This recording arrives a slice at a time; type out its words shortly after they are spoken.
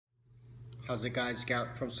How's it guys,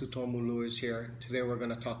 Garrett from Tsutomu Lures here. Today we're going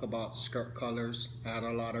to talk about skirt colors. I had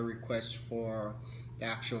a lot of requests for the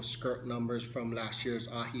actual skirt numbers from last year's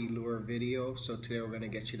Ahi Lure video, so today we're going to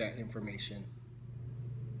get you that information.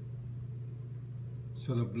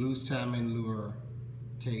 So the blue salmon lure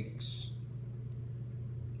takes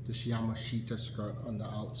this Yamashita skirt on the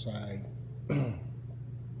outside,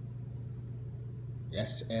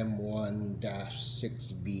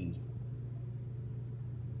 SM1-6B.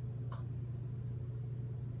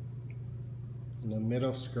 And the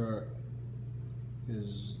middle skirt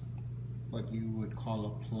is what you would call a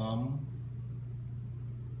plum,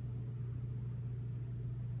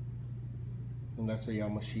 and that's a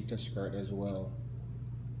Yamashita skirt as well,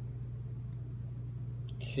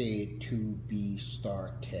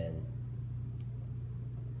 K2B*10.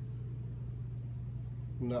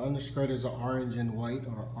 And the underskirt is an orange and white,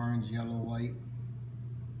 or orange yellow white.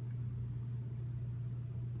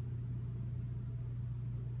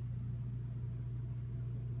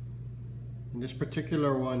 And this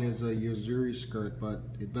particular one is a Yuzuri skirt, but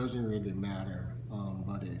it doesn't really matter.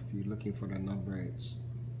 But if you're looking for the number, it's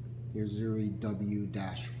Yuzuri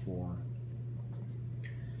W-4.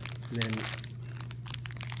 Then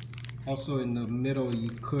also in the middle, you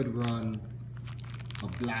could run a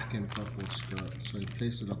black and purple skirt. So in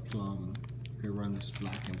place of the plum, you could run this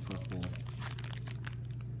black and purple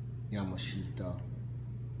Yamashita,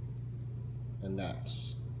 and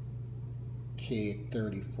that's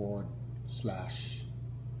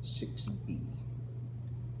K34/6B.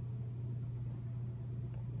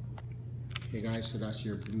 Okay guys, so that's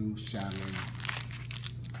your blue salmon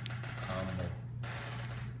combo.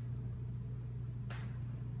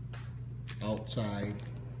 Outside,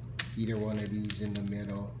 either one of these in the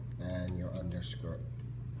middle, and your underskirt.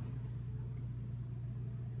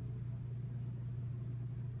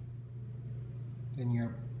 Then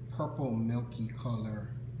your purple milky color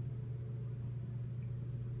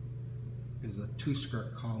is a two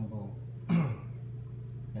skirt combo,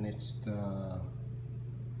 and it's the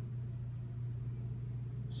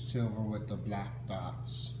silver with the black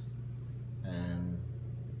dots, and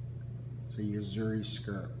so your Yuzuri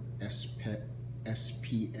skirt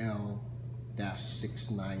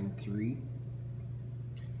SPL-693,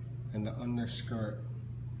 and the underskirt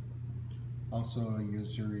also a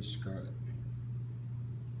Yuzuri skirt.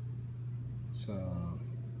 So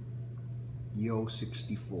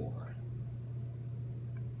Yo64.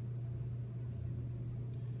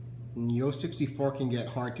 And Yo64 can get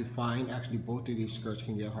hard to find. Actually, both of these skirts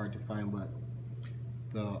can get hard to find, but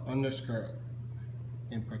the underskirt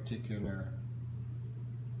in particular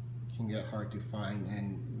can get hard to find.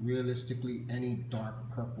 And realistically, any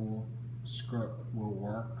dark purple skirt will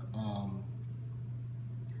work.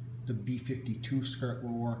 The B52 skirt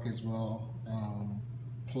will work as well.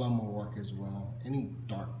 Plum will work as well. Any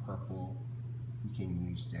dark purple you can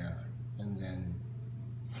use there. And then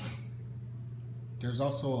there's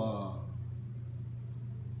also a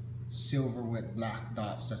silver with black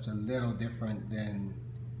dots that's a little different than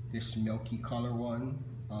this milky color one.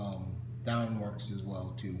 That works as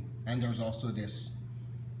well too. And there's also this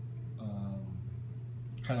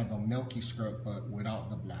kind of a milky skirt but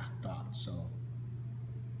without the black dots. So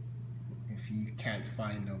if you can't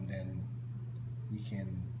find them, then you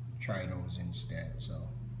can try those instead. So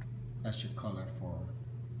that's your color for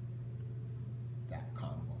that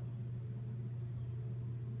combo.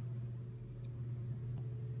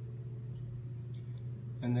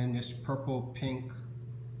 And then this purple pink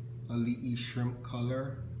Elite shrimp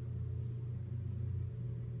color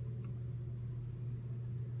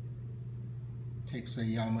takes a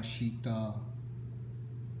Yamashita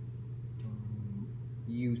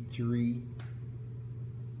U3,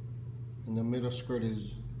 and the middle skirt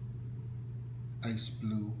is ice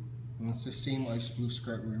blue, and it's the same ice blue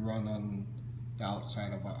skirt we run on the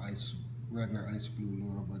outside of our regular ice blue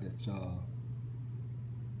lure, but it's a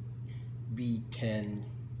B10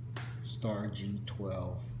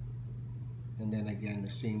 G12, and then again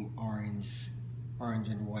the same orange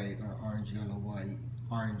and white, or orange yellow white,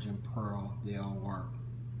 orange and pearl, they all work,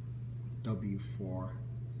 W4.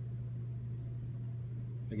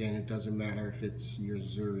 Again, it doesn't matter if it's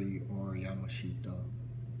Yuzuri or Yamashita.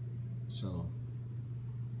 So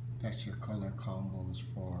that's your color combos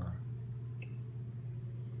for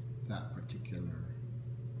that particular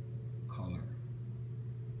color.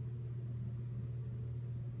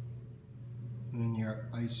 And then your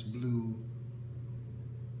ice blue,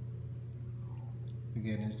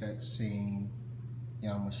 again, is that same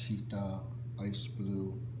Yamashita ice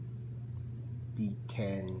blue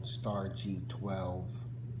B10 G12,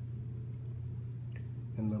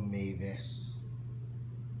 and the Mavis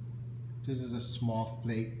This is a small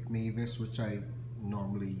flake Mavis, which I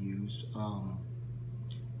normally use.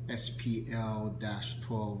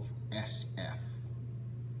 SPL-12SF,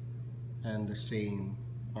 and the same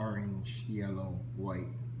orange, yellow, white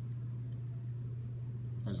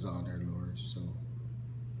as the other lures. So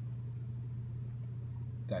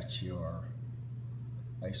that's your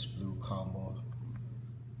ice blue combo.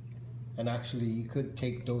 And actually you could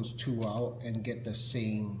take those two out and get the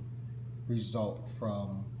same result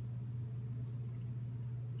from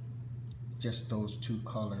just those two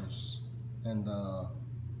colors. And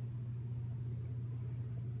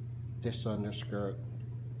this underskirt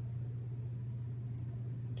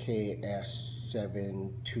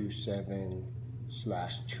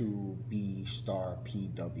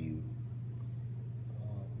KS727/2B*PW.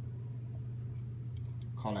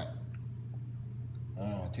 Call that, I don't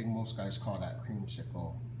know, I think most guys call that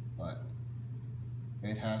creamsicle, but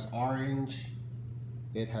it has orange,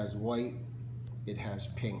 it has white, it has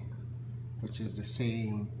pink, which is the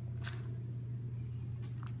same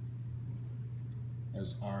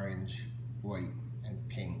as orange, white, and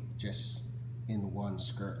pink, just in one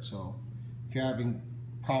skirt. So if you're having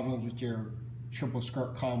problems with your triple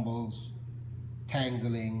skirt combos,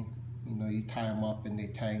 tangling, you know, you tie them up and they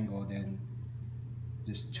tangle, then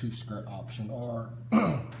this two skirt option. Or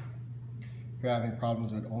if you're having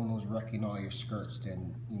problems with almost wrecking all your skirts,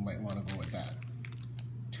 then you might want to go with that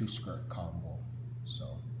two skirt combo.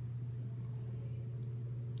 So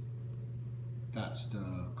that's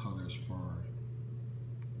the colors for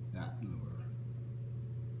that lure.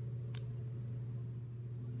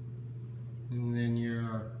 And then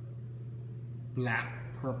your black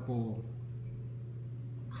purple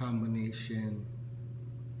combination,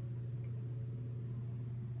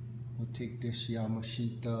 we'll take this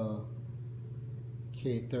Yamashita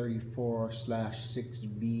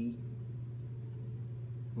K34/6B,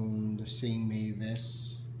 the same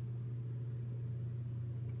Mavis.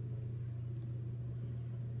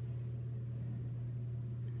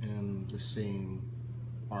 And the same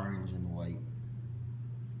orange and white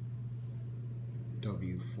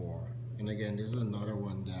W4. And again, there's another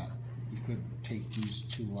one that you could take these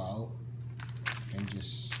two out and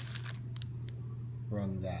just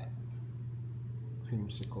run that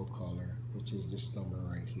creamsicle color, which is this number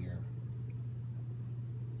right here.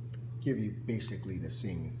 Give you basically the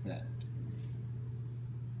same effect.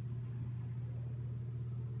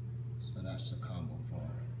 So that's the combo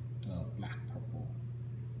for the black purple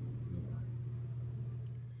lure.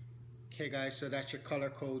 Okay guys, so that's your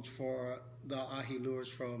color codes for the Ahi lures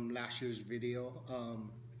from last year's video.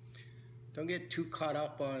 Don't get too caught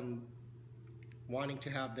up on wanting to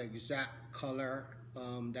have the exact color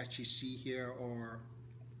that you see here, or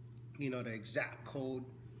you know, the exact code.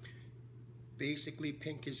 Basically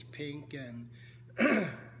pink is pink, and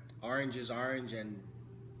orange is orange, and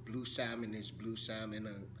blue salmon is blue salmon.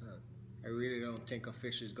 I really don't think a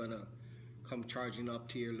fish is gonna come charging up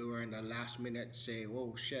to your lure and the last minute say,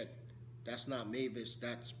 whoa shit, that's not Mavis,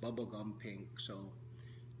 that's bubblegum pink. So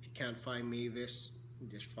if you can't find Mavis,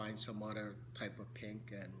 just find some other type of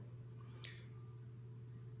pink and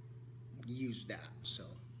use that. So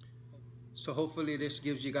hopefully this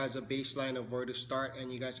gives you guys a baseline of where to start,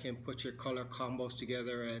 and you guys can put your color combos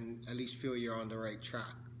together and at least feel you're on the right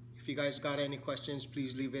track. If you guys got any questions,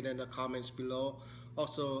 please leave it in the comments below.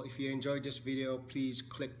 Also, if you enjoyed this video, please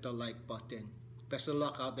click the like button. Best of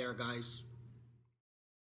luck out there, guys.